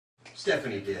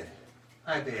Stephanie did.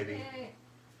 Hi, baby. Hey,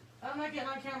 I'm not getting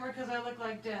on camera because I look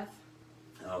like death.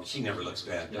 Oh, she never looks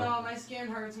bad, though. No, my skin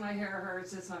hurts, my hair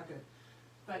hurts, it's not good.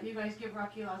 But you guys give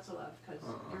Rocky lots of love, because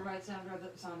you're right, Sandra,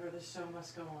 the show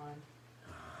must go on.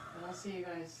 And I'll see you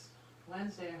guys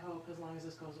Wednesday, I hope, as long as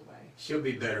this goes away. She'll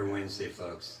be better Wednesday,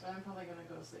 folks. But I'm probably going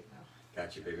to go to sleep now.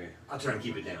 Got you, baby. I'll try and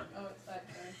keep it down. Oh, it's that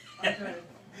good. I'm good.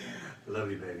 Love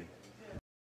you, baby.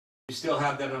 You still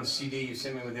have that on CD you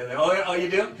sent me with the other. Oh, you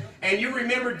do? And you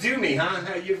remember Do Me, huh?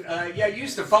 Yeah, you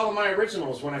used to follow my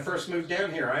originals when I first moved down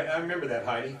here. I remember that,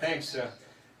 Heidi. Thanks. I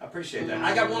appreciate that.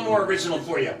 I got one more original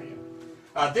for you.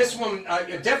 This one,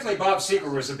 definitely Bob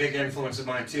Seger was a big influence of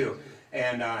mine, too.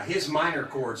 And his minor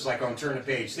chords, like on Turn the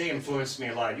Page, they influenced me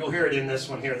a lot. You'll hear it in this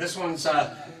one here. This one's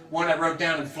one I wrote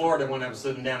down in Florida when I was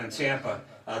living down in Tampa.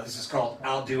 This is called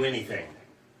I'll Do Anything.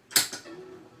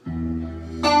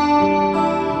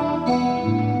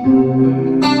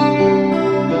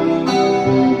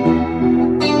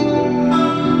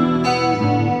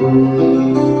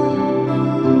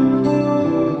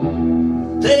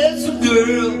 There's a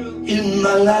girl in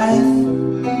my life,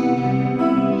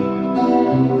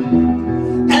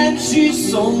 and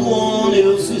she's someone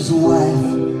else's wife,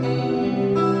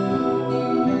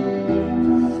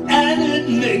 and it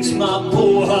makes my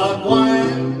poor heart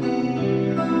whine.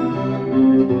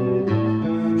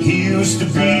 He used to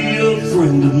be a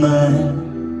friend of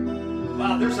mine.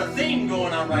 Wow, there's a theme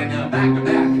going on right now, back to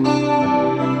back.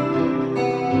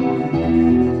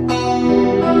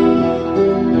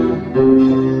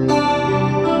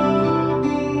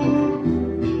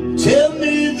 Tell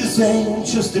me this ain't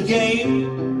just a game.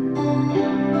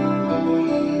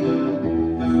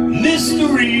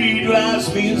 Mystery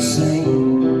drives me insane.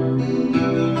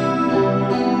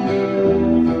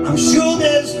 I'm sure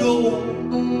there's gold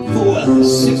for a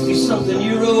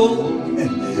 60-something-year-old,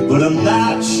 but I'm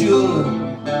not sure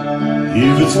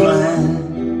if it's mine.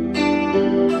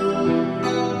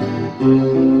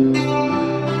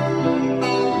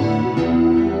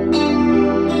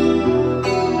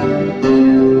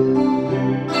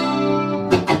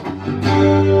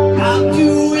 I'll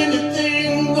do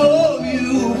anything for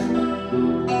you.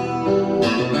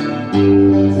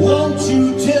 Won't you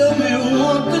tell me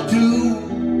what to do?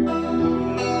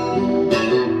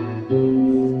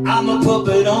 I'm a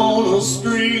puppet on a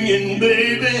string, and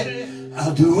baby,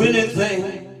 I'll do anything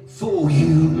for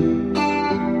you.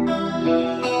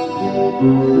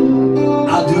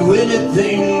 I'll do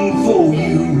anything for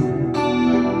you.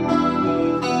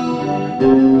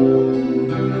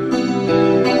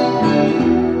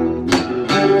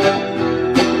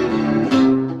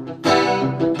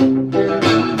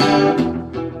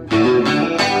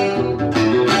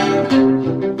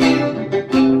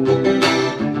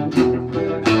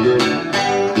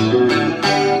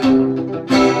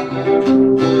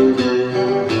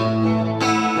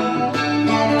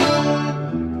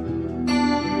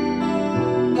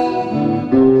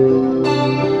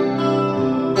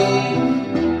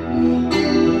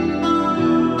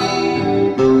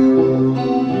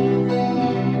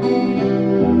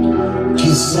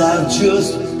 I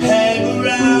just hang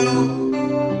around.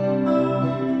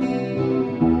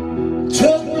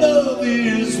 Tough love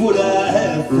is what I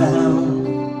have found.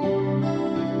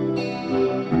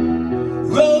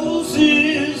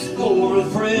 Roses for a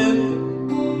friend.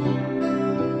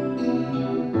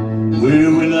 Where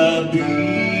will I be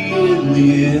in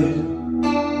the end?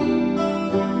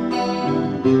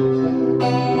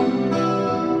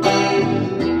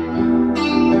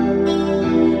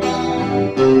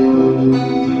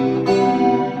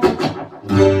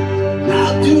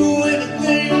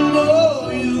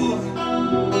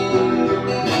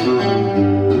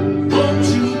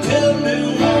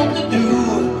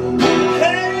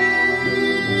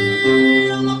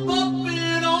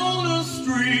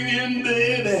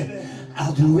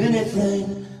 I'll do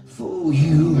anything for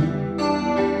you.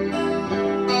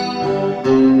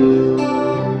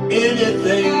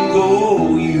 Anything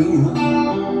for you.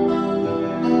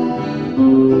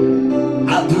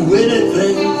 I'll do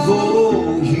anything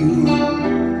for you.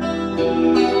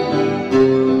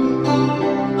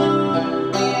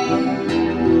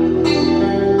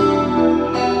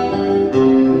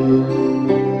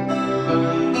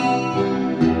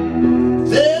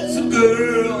 There's a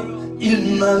girl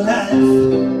in my life,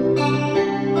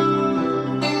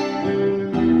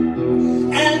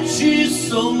 and she's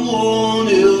someone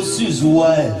else's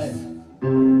wife.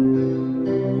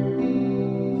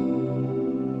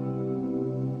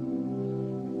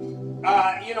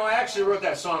 You know, I actually wrote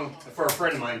that song for a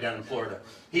friend of mine down in Florida.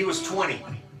 He was 20.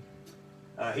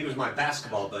 He was my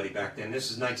basketball buddy back then.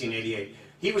 This is 1988.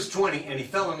 He was 20 and he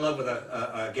fell in love with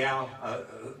a gal,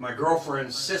 my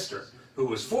girlfriend's sister, who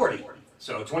was 40.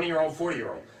 So 20-year-old,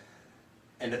 40-year-old.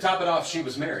 And to top it off, she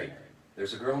was married.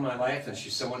 There's a girl in my life and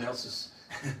she's someone else's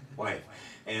wife.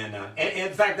 And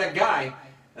in fact, that guy,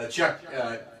 Chuck,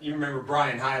 you remember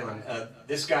Brian Hyland.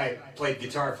 This guy played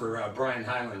guitar for Brian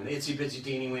Hyland, Itsy Bitsy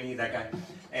Teeny Weeny, that guy.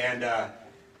 And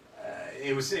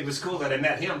it was cool that I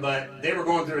met him, but they were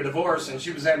going through a divorce, and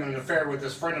she was having an affair with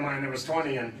this friend of mine that was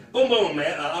 20, and boom, boom,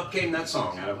 up came that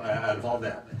song out of all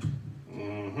that.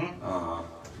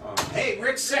 Hey,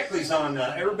 Rick Seckley's on.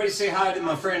 Everybody say hi to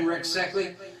my friend Rick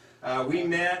Seckley. We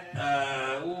met,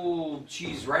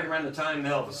 right around the time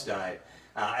Elvis died.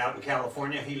 Out in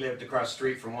California. He lived across the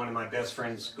street from one of my best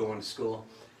friends going to school.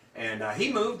 And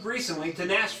he moved recently to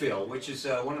Nashville, which is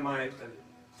one of my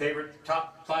favorite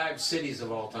top 5 cities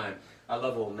of all time. I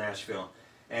love old Nashville.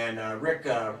 And Rick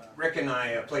and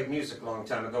I played music a long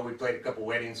time ago. We played a couple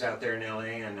weddings out there in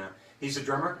LA, and he's a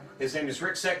drummer. His name is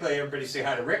Rick Seckley. Everybody say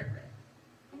hi to Rick.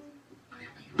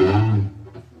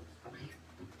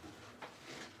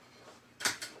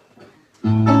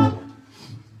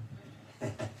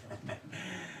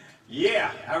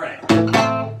 Yeah, all right.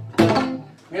 I'm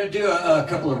going to do a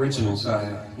couple originals,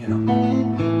 you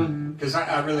know, because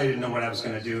I really didn't know what I was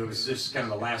going to do. It was just kind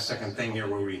of the last second thing here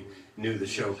where we knew the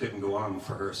show couldn't go on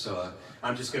for her, so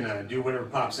I'm just going to do whatever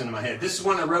pops into my head. This is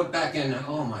one I wrote back in,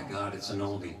 oh my God, it's an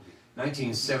oldie,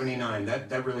 1979.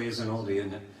 That really is an oldie,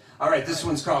 isn't it? All right, this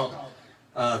one's called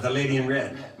The Lady in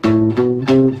Red.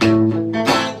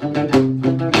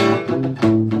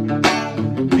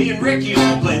 Me and Rick used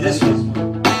to play this one.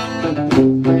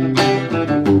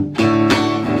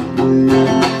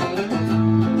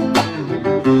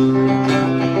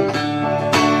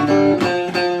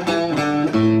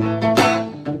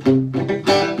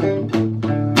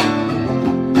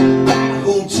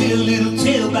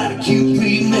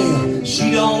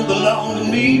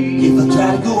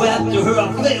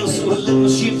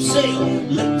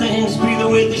 Let things be the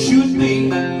way they should be.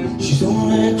 She's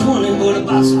only 20, but a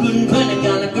boss good and plenty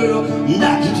kind of girl.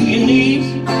 Knock you to your knees.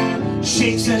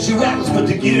 Shakes and she rattles, but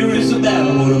to get her is a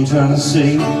battle. What I'm trying to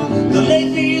say, the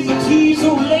lady is a tease,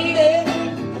 old lady.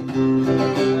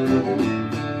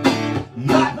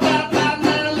 My lady.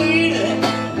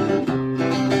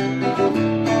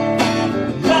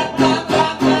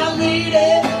 My lady.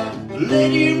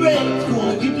 Lady in red's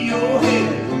gonna give you your head.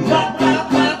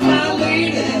 My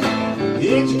lady.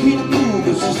 Educated fool,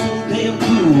 but she's so damn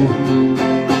cool.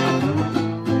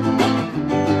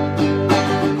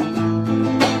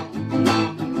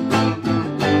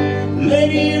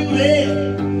 Lady in red,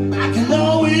 I can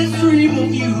always dream of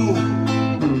you.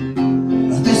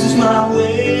 This is my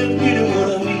way of getting what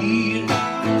I need.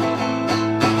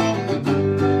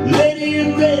 Lady in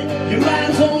red, your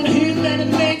mind's on his and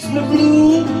it makes me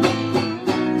blue.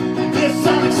 Yes,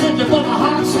 I'm accepted, but my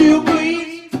heart still bleeds.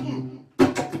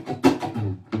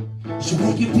 She'll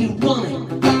make you feel funny,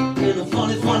 in a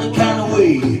funny kind of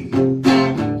way.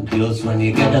 Just when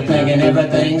you get to thinking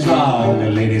everything's wrong, the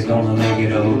lady's gonna make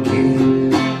it okay.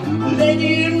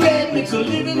 Lady in red makes a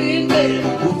living in bed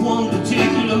with one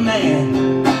particular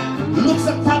man. Looks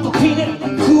like Papa Peanut,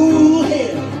 cool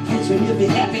head. Can't you be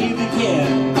happy if you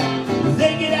can?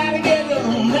 They get out together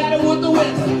no matter what the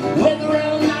weather. Whether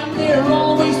or not they're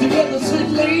always together, sweet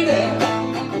lady.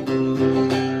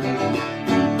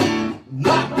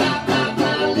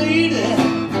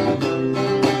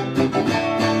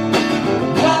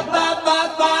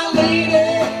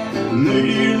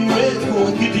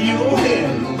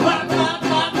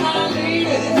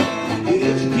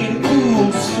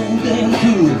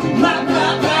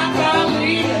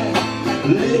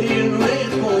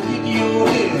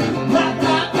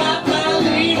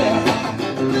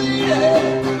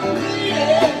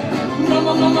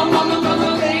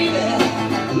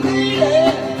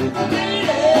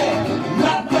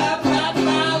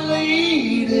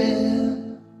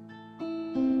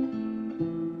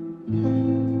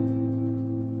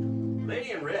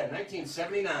 Lady in Red,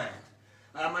 1979.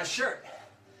 My shirt.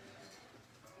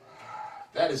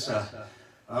 That is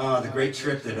the great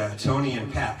trip that Tony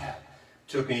and Pat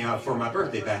took me out for my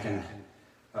birthday back in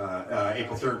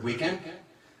April 3rd weekend.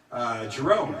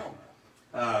 Jerome,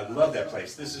 love that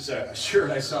place. This is a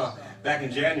shirt I saw back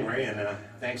in January, and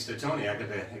thanks to Tony, I got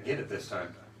to get it this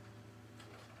time.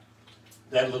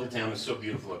 That little town is so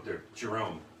beautiful up there,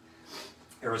 Jerome,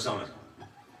 Arizona.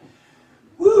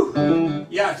 Woo!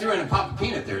 Yeah, I threw in a Papa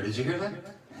Peanut there. Did you hear that?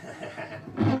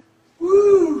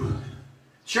 Woo!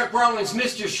 Chuck Rawlings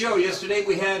missed your show yesterday.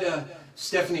 We had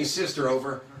Stephanie's sister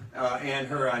over and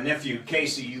her nephew,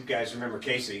 Casey. You guys remember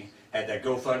Casey. Had that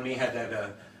GoFundMe, had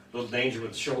that little danger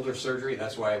with shoulder surgery.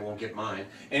 That's why I won't get mine.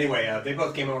 Anyway, they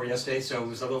both came over yesterday, so it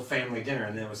was a little family dinner,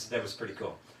 and that was pretty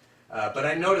cool. But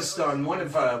I noticed on one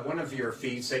of your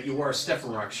feeds that you wore a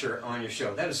STEFnROCK shirt on your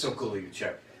show. That is so cool of you,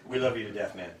 Chuck. We love you to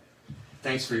death, man.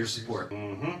 Thanks for your support.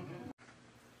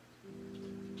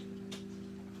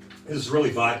 This is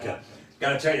really vodka.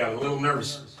 Gotta tell you, I'm a little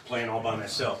nervous playing all by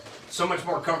myself. So much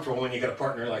more comfortable when you got a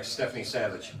partner like Stephanie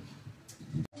Savage.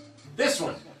 This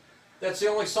one, that's the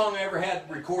only song I ever had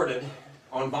recorded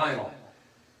on vinyl.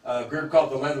 A group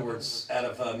called the Leatherwoods out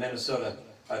of Minnesota.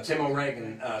 Tim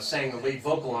O'Regan sang the lead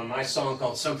vocal on my song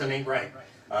called Something Ain't Right,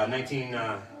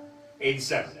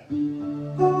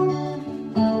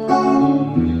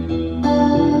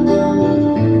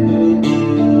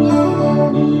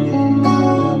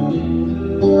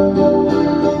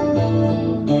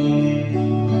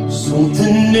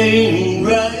 Something ain't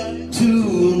right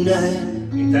tonight.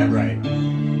 Ain't that right?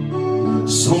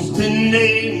 Something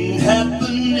ain't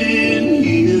happening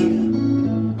here.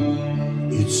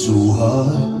 It's so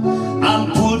hard,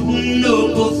 I'm putting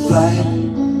up a fight,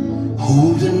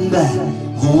 holding back,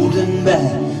 holding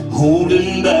back,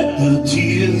 holding back the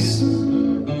tears.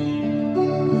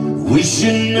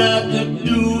 Wishing I could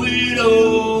do it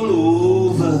all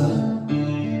over,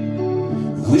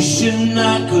 wishing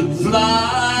I could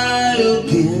fly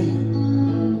again.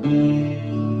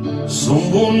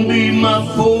 Someone be my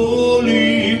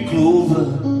four-leaf clover,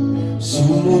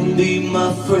 someone be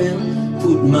my friend,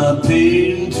 put my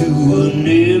pain to an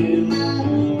end.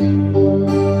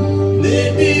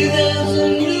 Maybe there's a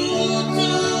new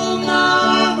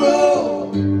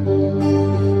tomorrow,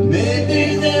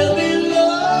 maybe there'll be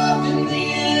love in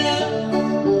the air.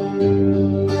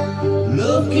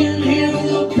 Love can heal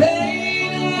the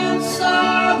pain and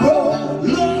sorrow.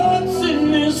 Lord,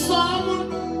 send me someone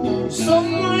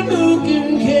who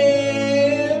can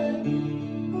care.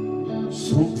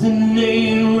 Something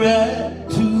ain't right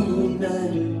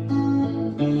tonight.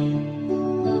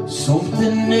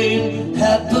 Something ain't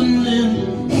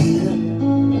happening here.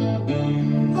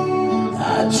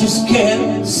 I just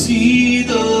can't see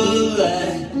the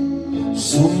light.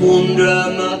 Someone dry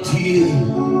my tears.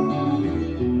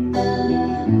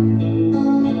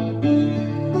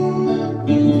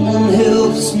 One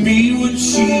helps me when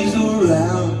she's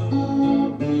around.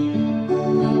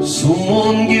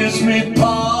 Someone gives me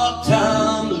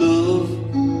part-time love.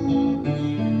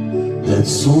 That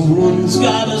someone's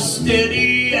gotta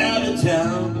steady out of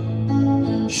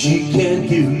town. She can't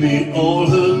give me all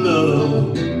her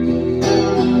love.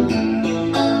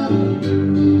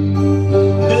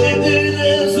 Maybe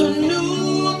there's a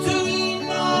new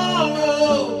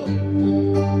tomorrow,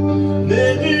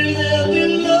 maybe there'll be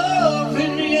love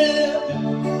in the air.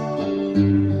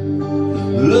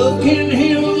 Love can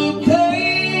heal the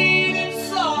pain and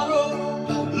sorrow.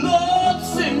 Lord,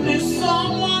 send me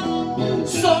someone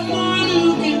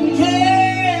who can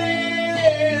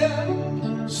care.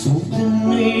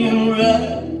 Something ain't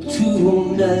right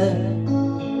tonight.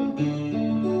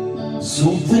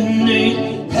 Something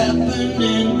ain't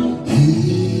happening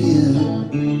here.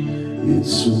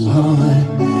 It's so hard,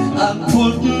 I'm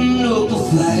putting up a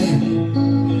fight,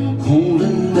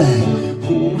 holding back,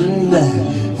 holding back,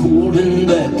 holding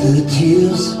back the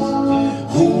tears.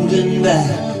 Holding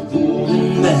back,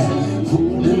 holding back,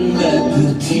 holding back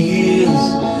the tears.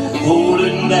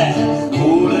 Holding back,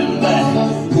 holding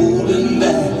back, holding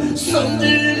back.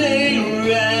 Something ain't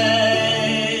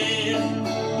right.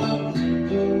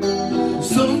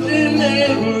 Something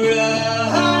ain't right.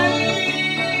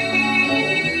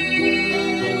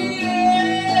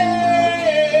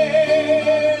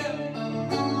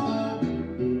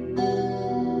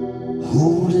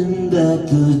 Holding back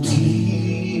the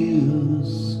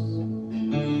tears.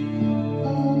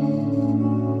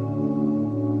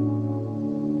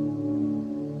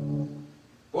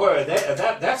 Boy,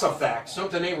 that's a fact.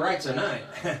 Something ain't right tonight.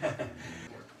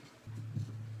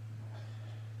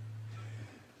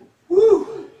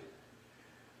 Woo!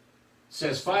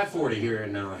 Says 540 here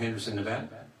in Henderson,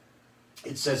 Nevada.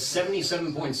 It says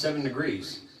 77.7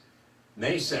 degrees.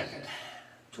 May 2nd,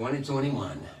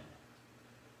 2021.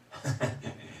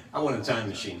 I want a time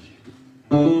machine.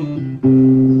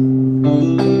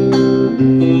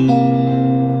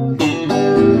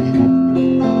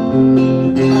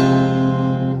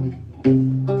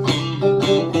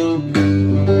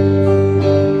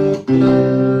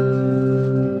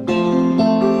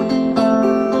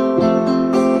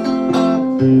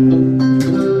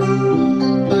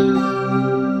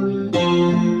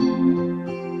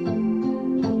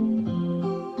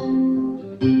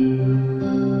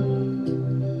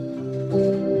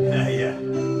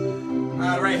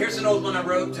 Right, here's an old one I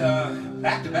wrote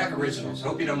back-to-back originals.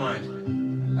 Hope you don't mind.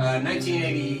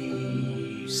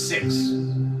 1986.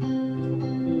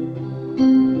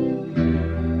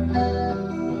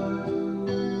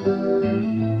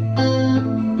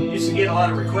 Used to get a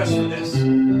lot of requests for this,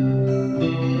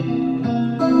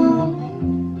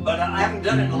 but I haven't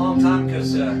done it in a long time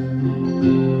because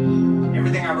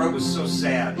everything I wrote was so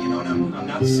sad, you know, and I'm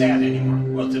not sad anymore.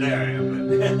 Well, today I am, but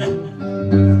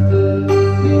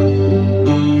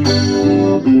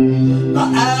my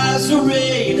eyes are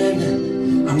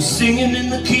raining, I'm singing in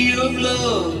the key of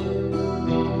love.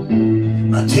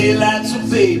 My taillights are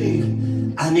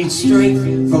fading, I need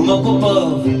strength from up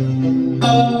above.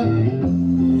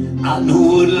 I know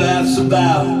what life's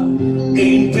about,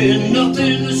 ain't been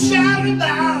nothing to shout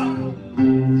about.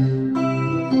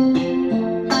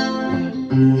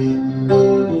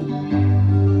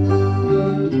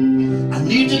 I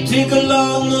need to take a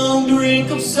long, long drink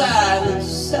of silence,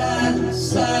 silence,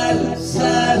 silence,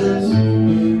 silence.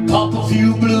 Pop a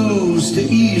few blues to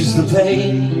ease the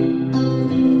pain.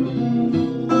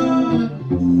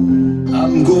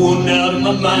 I'm going out of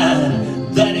my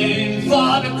mind, that ain't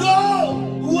far to go.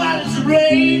 White as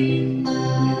rain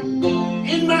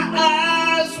in my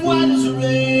eyes, white as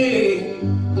rain.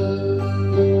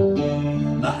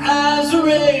 My eyes are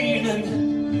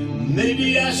raining,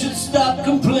 maybe I should stop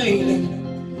complaining.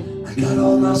 I got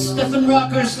all my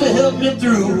STEFnROCKers to help me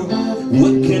through.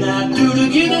 What can I do to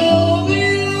get over you?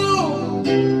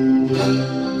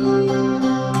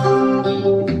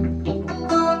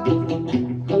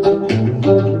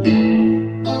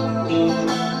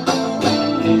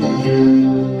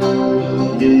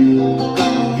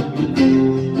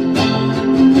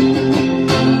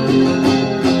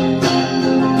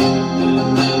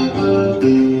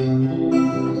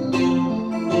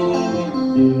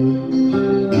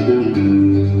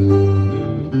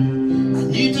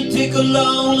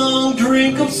 Long, long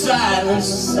drink of silence,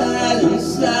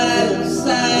 silence, silence,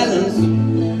 silence.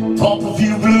 Pop a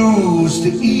few blues to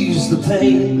ease the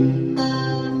pain.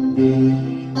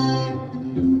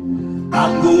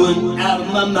 I'm going out of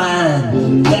my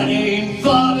mind, that ain't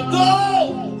far to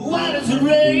go. White as the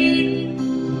rain,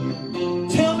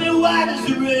 tell me white as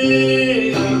the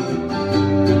rain.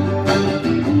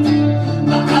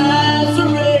 My eyes are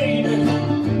raining,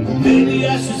 maybe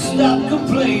I should stop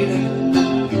complaining.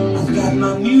 Got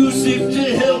my music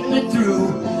to help me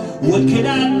through. What can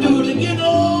I do to get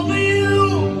over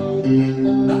you?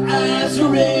 My eyes are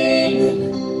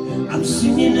raining, I'm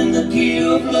singing in the key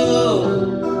of love.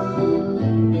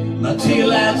 My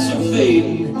taillights are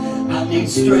fading, I need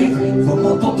strength from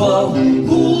up above.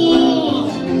 Ooh,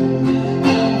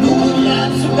 I know what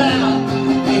life's about,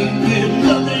 ain't been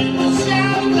nothing to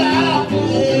shout about.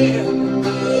 Yeah.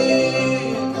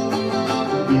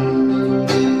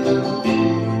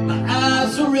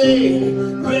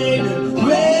 Raining, raining,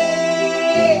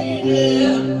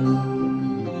 raining.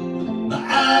 My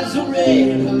eyes are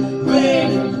raining,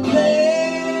 raining, raining.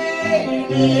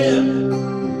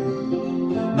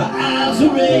 My eyes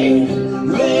are raining,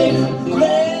 raining,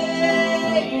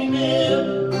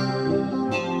 raining.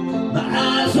 My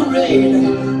eyes are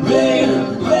raining,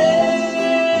 raining,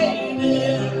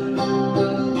 raining.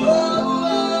 Oh,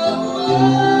 oh, oh.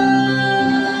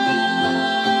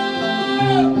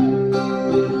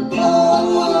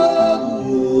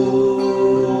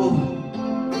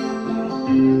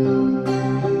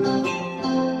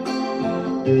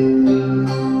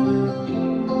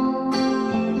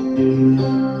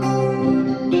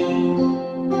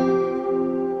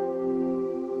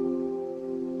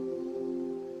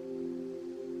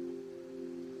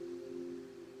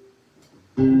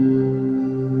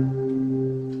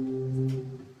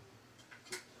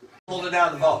 Pulled it out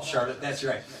of the vault, Charlotte. That's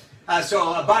right. So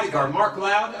Bodyguard, Mark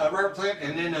Loud, Robert Plant,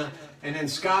 and then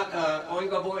Scott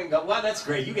Oingo Boingo. Wow, that's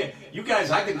great. You guys,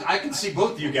 I can see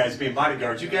both of you guys being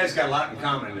bodyguards. You guys got a lot in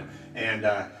common. And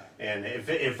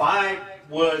if I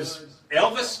was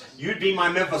Elvis, you'd be my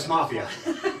Memphis Mafia.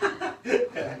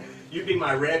 You'd be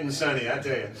my Red and Sonny, I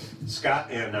tell you. Scott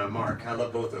and Mark, I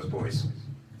love both those boys.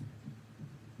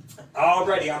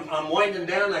 Alrighty, I'm winding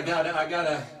down. I got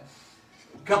a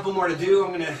couple more to do.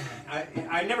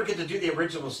 I never get to do the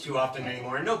originals too often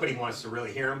anymore, and nobody wants to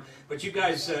really hear them. But you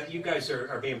guys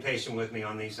are being patient with me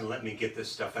on these and let me get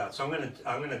this stuff out. So I'm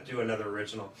gonna do another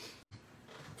original.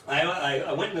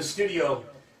 I went in the studio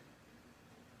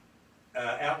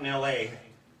out in L.A.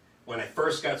 when I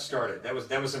first got started.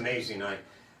 That was amazing.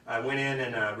 I went in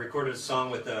and recorded a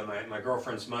song with my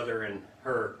girlfriend's mother and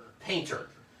her painter.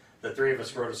 The three of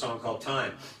us wrote a song called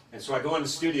Time. And so I go in the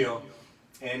studio,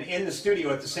 and in the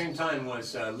studio at the same time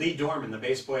was Lee Dorman, the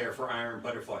bass player for Iron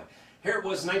Butterfly. Here it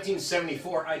was,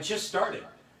 1974. I just started.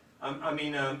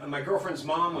 My girlfriend's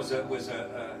mom was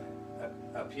a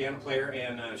piano player,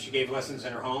 and she gave lessons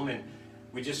in her home, and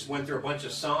we just went through a bunch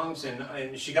of songs,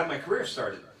 and she got my career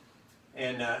started.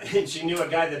 And she knew a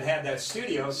guy that had that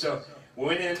studio, so we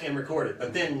went in and recorded.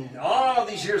 But then all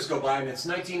these years go by, and it's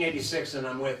 1986, and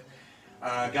I'm with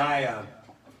a guy.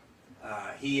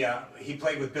 He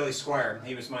played with Billy Squire.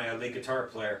 He was my lead guitar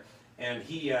player, and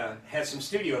he had some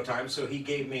studio time, so he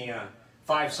gave me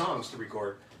 5 songs to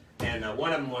record. And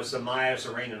one of them was the Maya's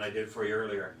RAININ I did for you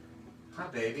earlier. Hi,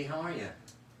 baby. How are you?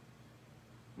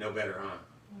 No better, huh?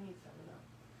 We need some of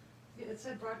that. It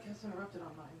said broadcast interrupted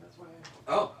on mine. That's why.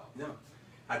 Oh, no.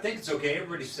 I think it's okay.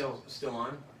 Everybody's still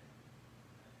on.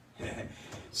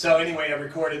 So anyway, I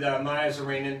recorded Maya's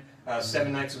RAININ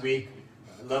 7 nights a week.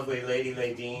 Lovely lady,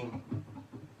 Ladine.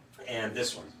 And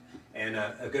this one. And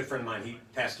a good friend of mine, he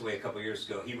passed away a couple years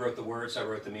ago. He wrote the words, I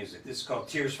wrote the music. This is called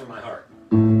Tears from My Heart.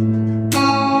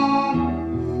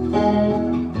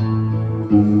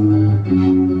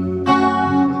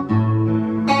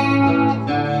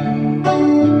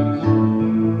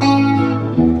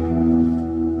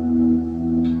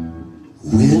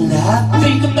 When I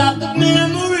think about the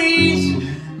memories,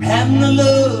 having the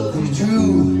love you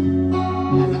drew,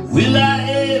 will I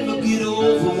ever get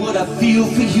over what I feel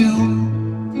for you?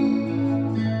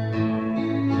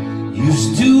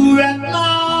 Used to wrap my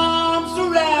arms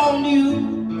around you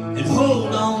and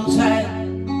hold on tight.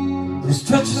 Those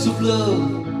touches of love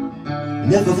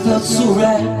never felt so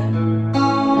right.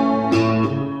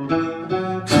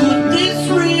 Could this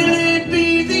really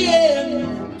be the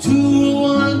end to a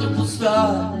wonderful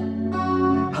start?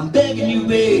 I'm begging you,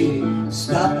 babe,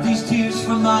 stop these tears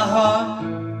from my heart.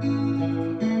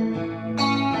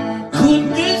 Could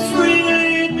this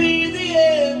really be the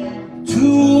end to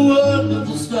a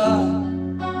wonderful start?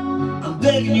 I'm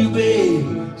begging you,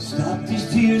 babe, stop these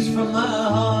tears from my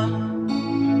heart.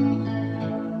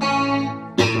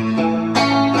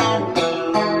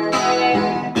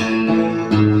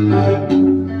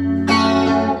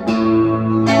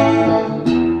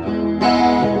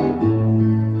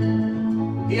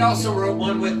 He also wrote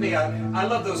one with me. I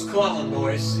love those Cullen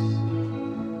boys.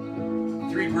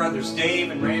 3 brothers, Dave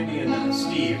and Randy and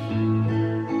Steve.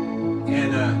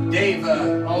 And Dave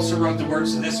also wrote the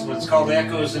words to this one. It's called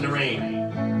Echoes in the Rain.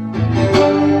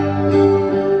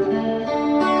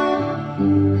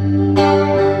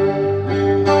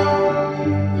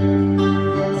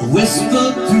 I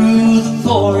whispered through the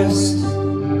forest,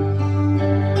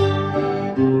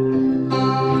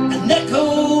 an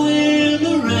echo in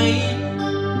the rain.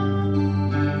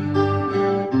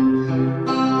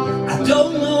 I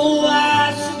don't know why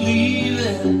I should leave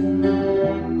it.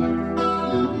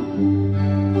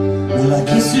 Well, I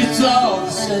guess it's all the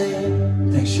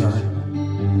same. Thanks, Charlotte.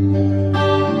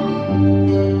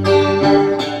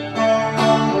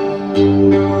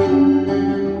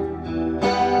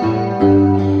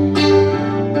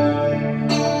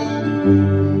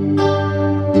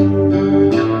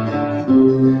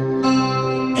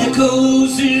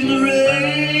 Echoes in the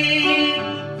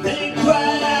rain, they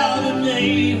cry out a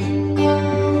name.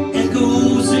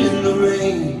 Echoes in the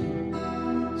rain,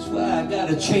 that's why I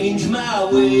gotta change my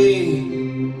way.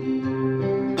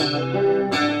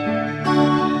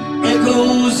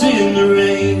 Echoes in the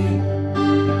rain.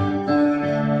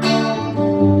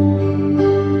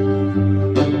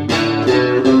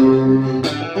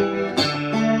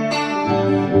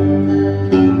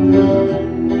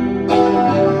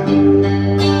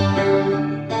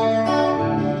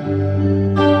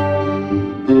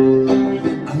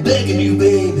 I'm begging you,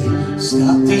 baby,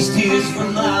 stop these tears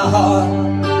from my heart.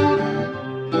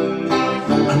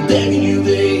 I'm begging you,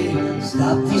 baby,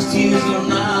 stop these tears from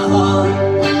my heart.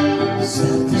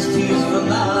 Stop these tears from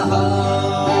my heart.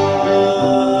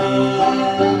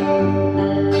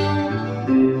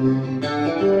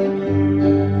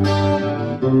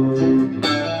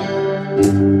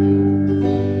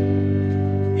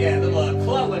 Yeah, little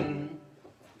Cullen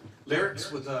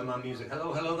lyrics with my music.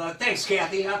 Hello, hello. Thanks,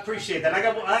 Kathy. I appreciate that.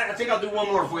 I think I'll do one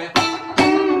more for you.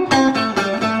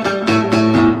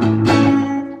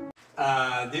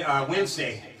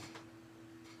 Wednesday.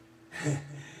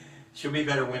 She'll be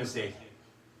better Wednesday.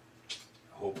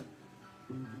 Hope.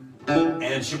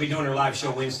 And she'll be doing her live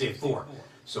show Wednesday at 4.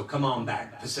 So come on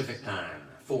back, Pacific time,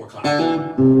 4 o'clock.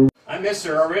 I missed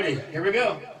her already. Here we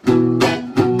go.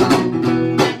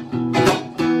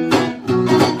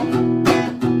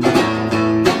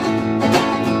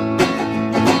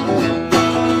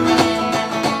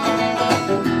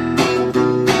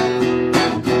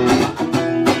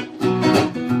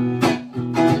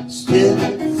 Step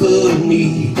for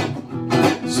me,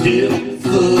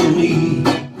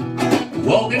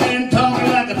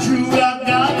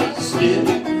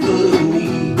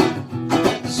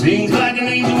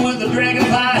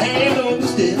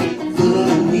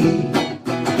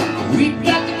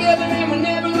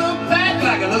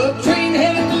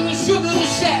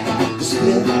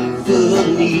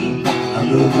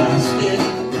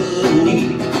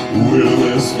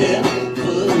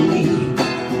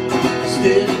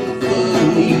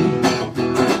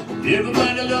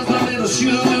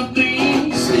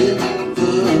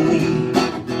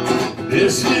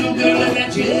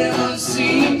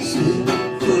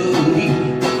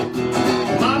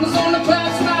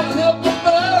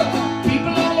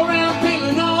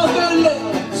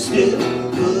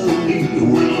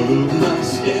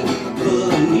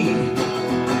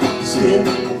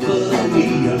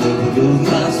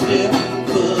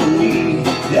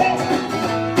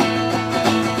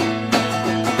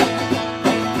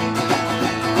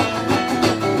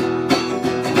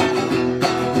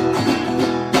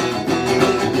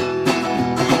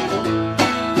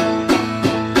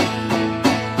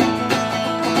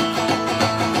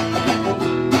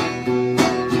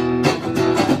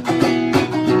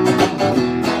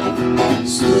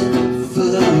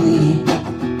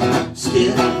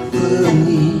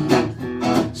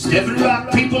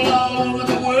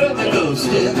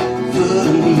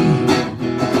 Stephanie.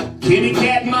 Kitty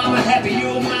cat mama, happy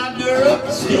you're my girl,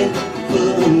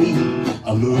 Stephanie.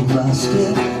 I love my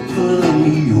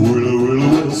Stephanie.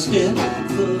 Well,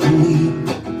 Stephanie.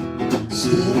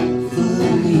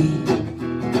 Stephanie.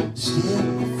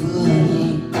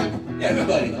 Stephanie.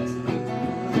 Everybody.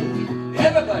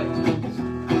 Everybody.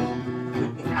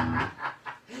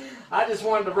 I just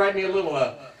wanted to write me a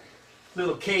little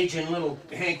Cajun, little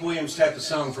Hank Williams type of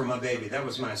song for my baby. That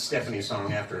was my Stephanie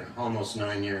song after almost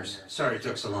 9 years. Sorry it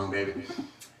took so long, baby.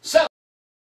 So,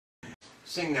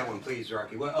 sing that one, please,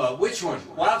 Rocky. Which one?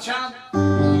 Wild Child?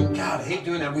 God, I hate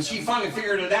doing that. Well, she finally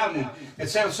figured it out, and it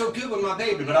sounds so good with my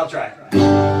baby, but I'll try.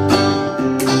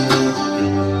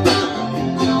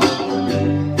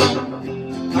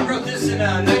 I wrote this in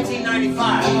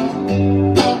 1995.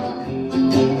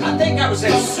 I think I was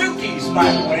at Suki's,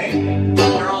 by the way.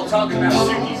 They're all talking about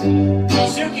Suki's.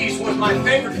 Suki's was my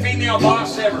favorite female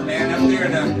boss ever, man, up there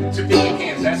in Topeka,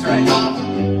 Kansas. That's right.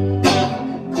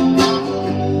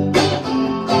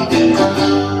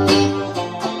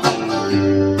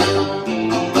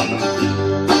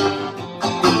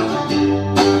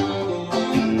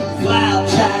 Wild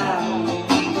child,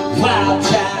 wild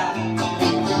child,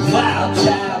 wild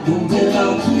child, don't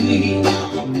belong to me.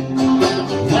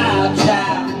 Wild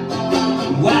child,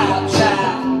 wild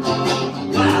child,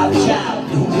 wild child,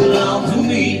 don't belong to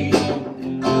me.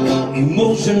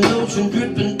 Emotion, lotion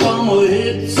dripping from her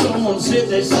head. Someone said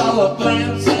they saw her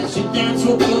glance as she danced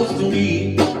so close to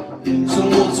me.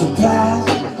 Someone surprised,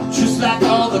 just like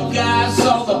all the guys,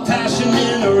 saw the passion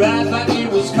in her eyes, like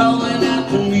it was calling out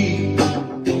to me.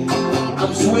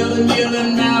 I'm swilling,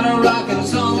 yelling out a rockin'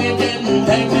 song. It didn't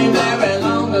take me very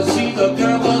long to see the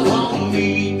girl was on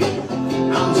me.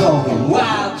 I'm talking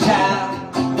wild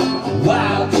child,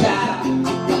 wild child,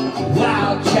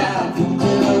 wild child, don't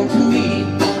belong to me.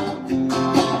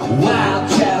 Wild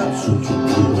child, such a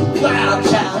pretty wild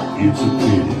child, it's a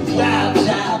pity. Wild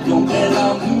child, don't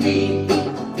belong to me.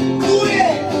 Ooh,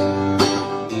 yeah.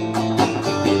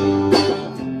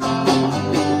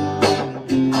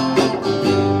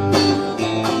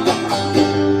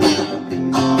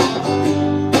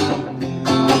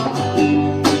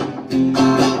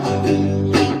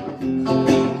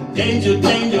 Danger,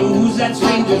 danger, who's that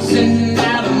stranger sending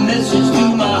out a message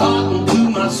to my heart and to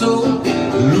my soul?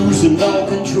 Losing all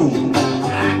control.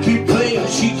 I keep playing,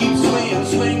 she keeps swaying,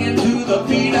 swinging to the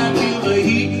beat. I feel the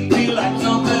heat, feel like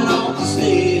something off the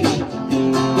stage.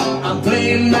 I'm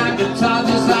playing my guitar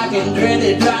just like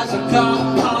Andretti drives a car.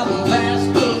 Hard and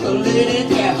fast, cause the lady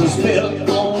got the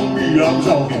spell on me. I'm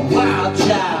talking wild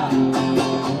child,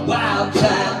 wild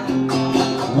child,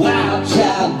 wild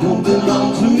child, don't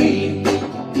belong to me.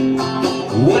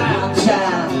 Wild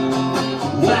child,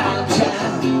 wild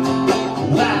child,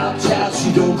 wild child,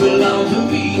 she don't belong to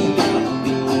me.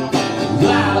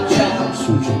 Wild child,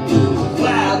 such a good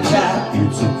wild child,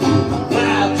 it's a good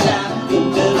wild child,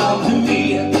 don't belong to me.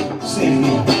 Sing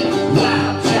it.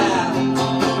 Wild child,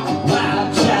 wild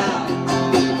child,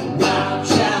 wild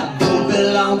child, don't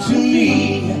belong to me.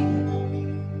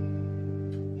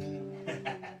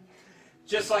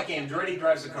 Just like Andretti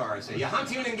drives a car, I say. Yeah,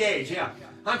 Huntington Engage, yeah.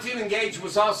 Huntington Engage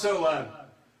was also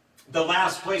the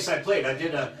last place I played. I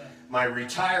did my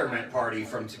retirement party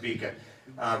from Topeka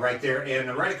right there.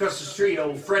 And right across the street,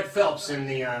 old Fred Phelps in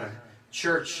the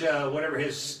church, whatever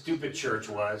his stupid church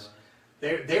was.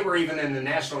 They were even in the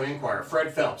National Enquirer.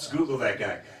 Fred Phelps, Google that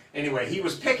guy. Anyway, he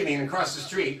was picketing across the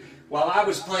street while I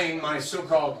was playing my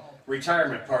so-called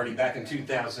retirement party back in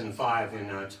 2005 in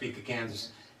Topeka,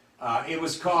 Kansas. It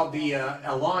was called the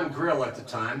Elon Grill at the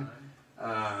time.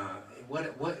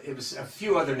 It was a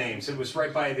few other names. It was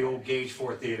right by the old Gage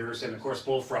 4 theaters, and of course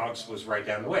Bullfrogs was right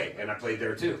down the way, and I played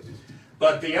there too.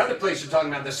 But the other place you're talking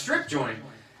about, the strip joint,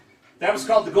 that was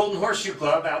called the Golden Horseshoe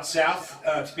Club out south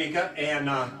Topeka, and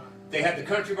they had the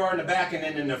country bar in the back, and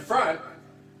then in the front,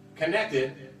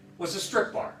 connected, was a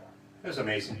strip bar. It was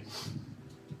amazing.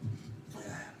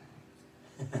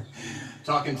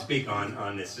 Talking Topeka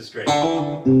on this is great.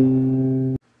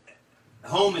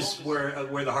 Home is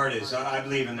where the heart is. I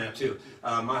believe in that too.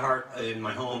 My heart in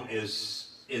my home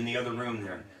is in the other room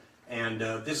there. And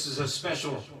this is a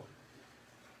special,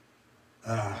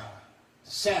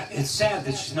 it's sad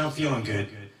that she's not feeling good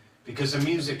because the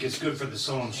music is good for the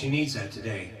soul and she needs that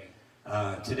today.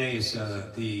 Today is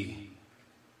the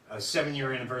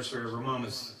 7-year anniversary of her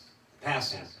mama's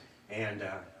passing. And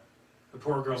the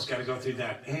poor girl's got to go through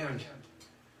that. And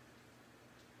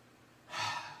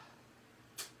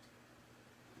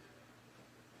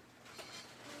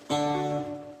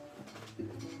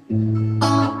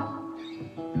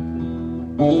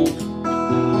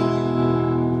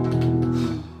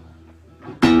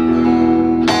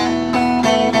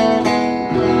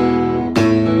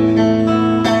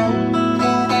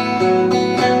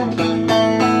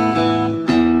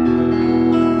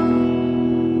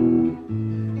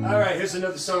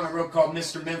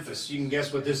Mr. Memphis. You can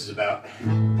guess what this is about.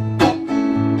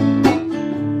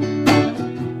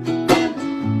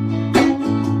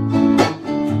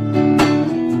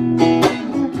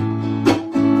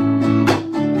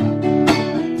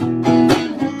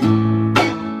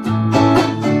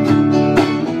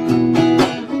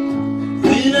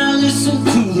 When I listen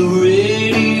to the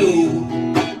radio,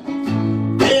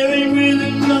 there ain't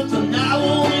really nothing I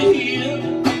wanna hear.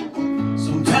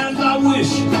 Sometimes I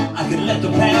wish I could let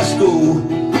the past go,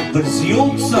 but it's the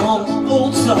old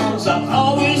songs I've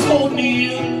always hold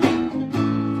near.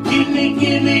 Give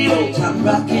me old time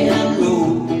rock and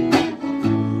roll.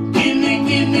 Give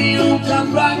me old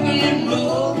time rock and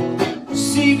roll.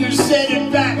 Seeger said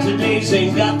it back, today's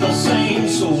ain't got the same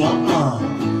soul.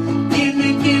 Give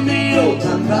me old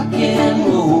time rock and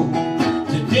roll.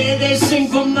 Today they sing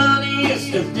for money,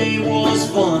 yesterday was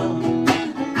fun.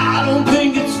 I don't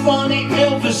think it's funny,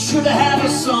 Elvis should have had a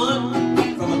son.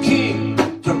 From a king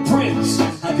to prince,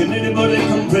 how can anybody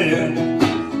compare?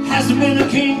 Hasn't been a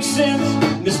king since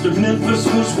Mr. Memphis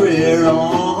was rare.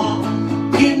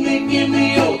 Give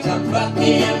me old time rock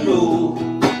and roll.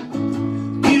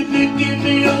 Give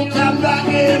me old time rock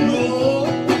and roll.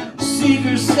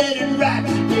 Seeger said it right,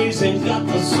 today's ain't got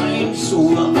the same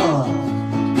soul.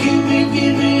 Give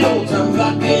me old time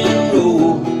rock and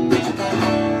roll.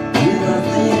 When I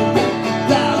think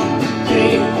about the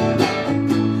day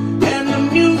and the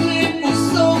music was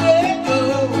so echo,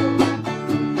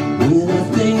 when I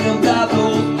think about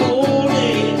those old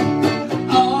days,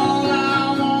 all I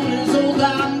want is old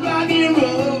time rock and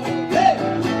roll. Hey!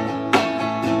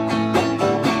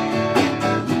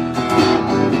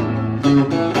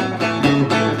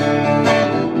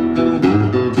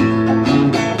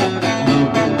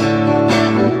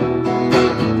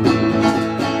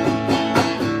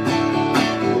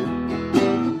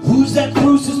 Who's that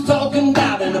Bruce is talking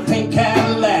about in a pink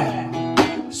Cadillac?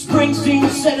 Springsteen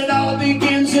said it all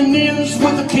begins and ends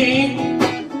with a king.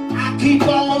 I keep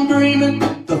on dreaming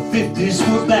the 50s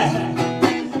were back.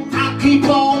 I keep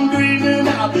on dreaming,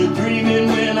 I'll be dreaming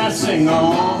when I sing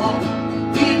on.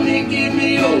 Give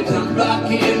me old time rock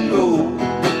and roll.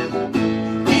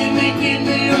 Give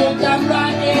me old time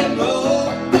rock and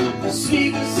roll.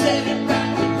 Seeger said it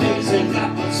back, today's ain't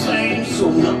got the same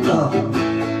soul.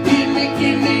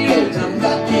 Give me old time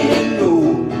rock and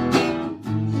roll.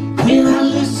 When I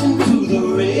listen to the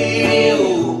radio,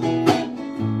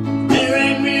 there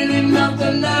ain't really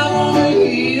nothing I wanna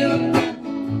hear.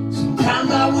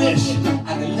 Sometimes I wish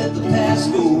I could let the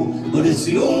past go, but it's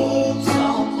the old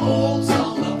song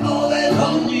of all that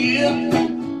whole year.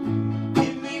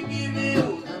 Give me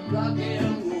old time rock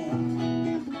and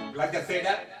roll. Like that fade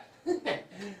out?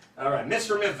 All right,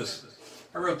 Mr. Memphis.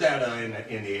 I wrote that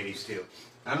in the 80s too.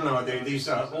 I don't know, these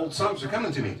old songs are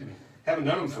coming to me. Haven't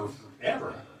done them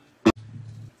forever.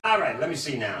 All right, let me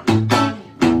see now.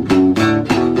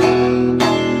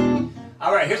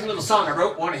 All right, here's a little song I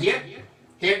wrote. Want to hear it?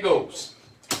 Here it goes.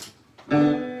 I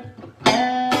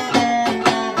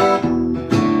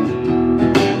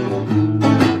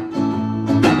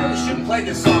really shouldn't play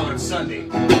this song on Sunday.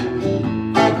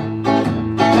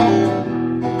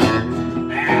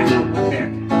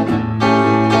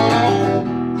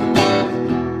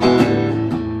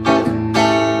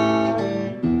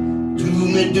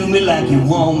 Do me like you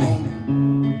want me.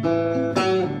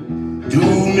 Do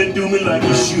me like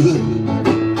you should.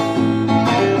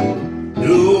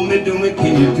 Do me,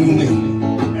 can you do me?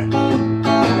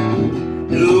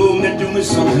 Do me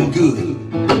something good.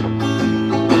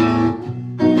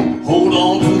 Hold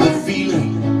on to the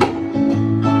feeling.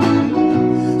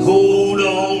 Hold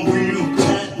on real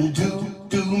tight and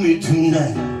do me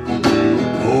tonight.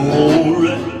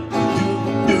 Alright,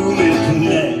 do me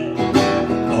tonight.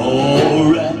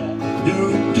 Alright, do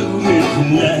me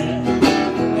tonight.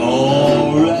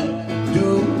 Alright, do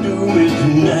me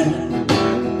tonight.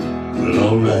 Well,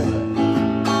 alright.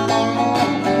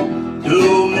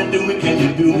 Do me, can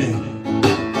you do me?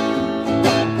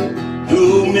 Do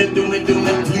me,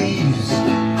 please.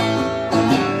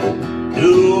 Do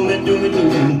me.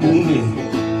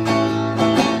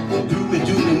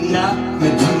 Do me, knock me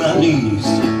to my knees.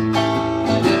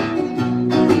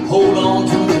 Hold on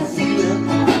to the feeling.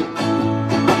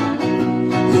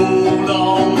 Hold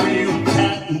on real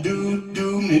tight and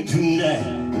do me tonight.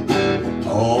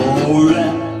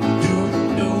 Alright, do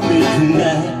me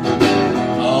tonight.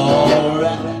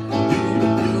 Alright,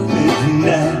 do me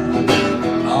tonight.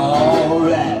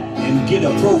 Alright, and get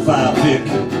a profile pic,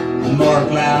 Mark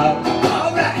Loud.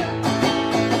 Alright.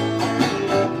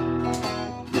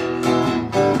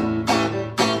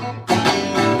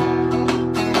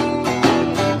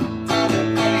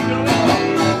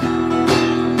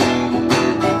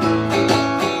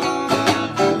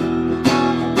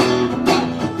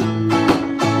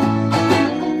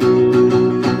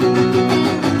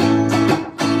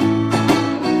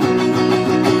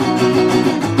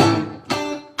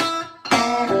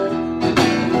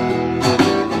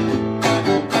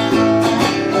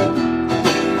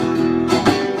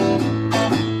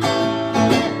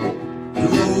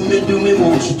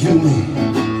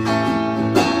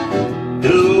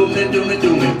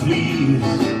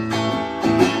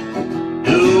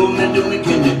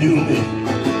 do me.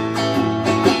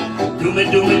 Do me,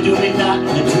 do me, do me, knock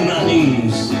me to my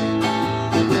knees.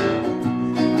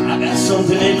 I got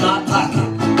something in my pocket.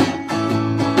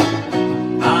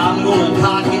 I'm gonna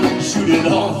cock it, shoot it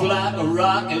off like a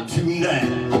rocket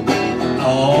tonight.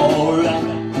 Alright,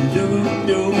 do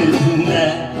me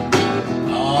tonight.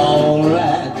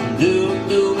 Alright, do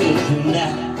me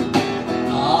tonight.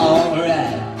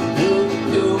 Alright, do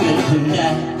me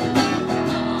tonight.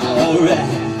 Alright,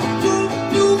 do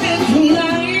me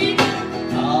tonight.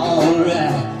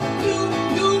 Alright, do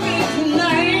me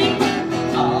tonight.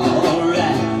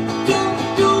 Alright,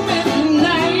 do me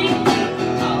tonight.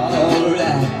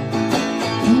 Alright,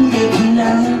 do me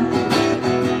tonight.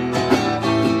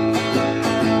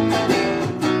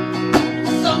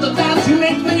 Something about you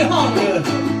makes me hungry.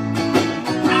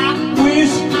 I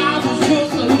wish I was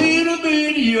just a little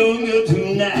bit younger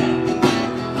tonight.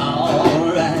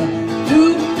 Alright, do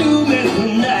me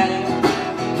tonight.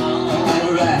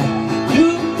 Alright, do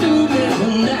me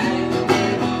tonight.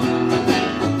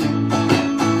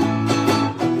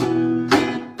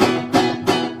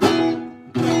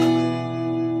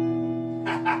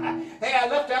 Hey, I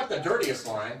left out the dirtiest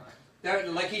line.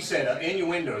 That, like he said,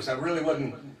 innuendos. I really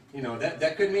wasn't, you know,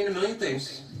 that could mean a million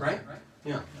things, right?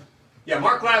 Yeah. Yeah,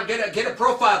 Mark Loud, get a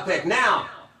profile pic now.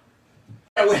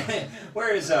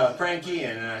 Where is Frankie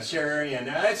and Sherry? And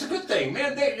it's a good thing,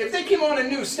 man. If they came on and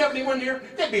knew Stephanie wasn't here,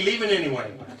 they'd be leaving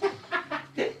anyway.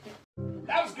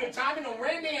 That was good timing. And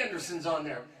Randy Anderson's on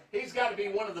there. He's got to be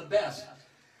one of the best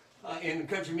in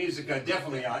country music,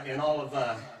 definitely in all of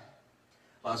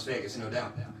Las Vegas, no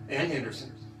doubt, and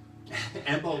Henderson,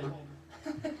 and Boulder.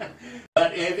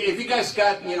 But if you guys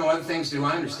got, you know, other things to do,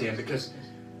 I understand, because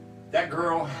that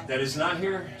girl that is not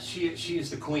here, she is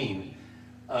the queen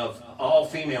of all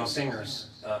female singers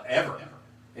ever,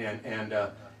 and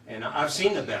I've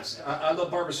seen the best. I love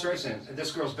Barbra Streisand.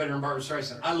 This girl's better than Barbra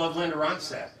Streisand. I love Linda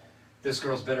Ronstadt. This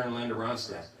girl's better than Linda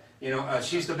Ronstadt. You know,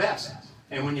 she's the best.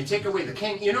 And when you take away the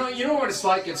king, you know what it's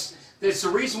like. It's the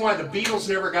reason why the Beatles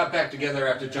never got back together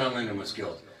after John Lennon was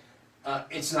killed.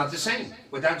 It's not the same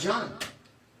without John.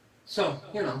 So,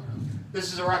 you know,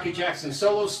 this is a Rocky Jackson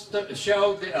solo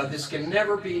show. This can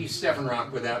never be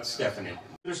STEFnROCK without Stephanie.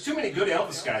 There's too many good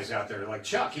Elvis guys out there, like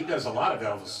Chuck. He does a lot of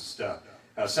Elvis stuff.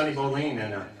 Sonny Boleyn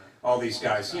and all these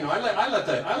guys. You know, I let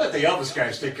the Elvis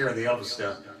guys take care of the Elvis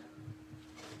stuff.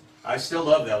 I still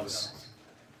love Elvis.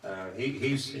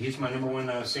 He's my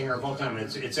 #1 singer of all time.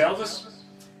 It's Elvis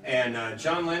and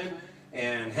John Lennon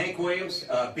and Hank Williams,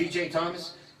 B.J.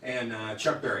 Thomas, and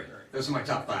Chuck Berry. Those are my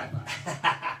top 5.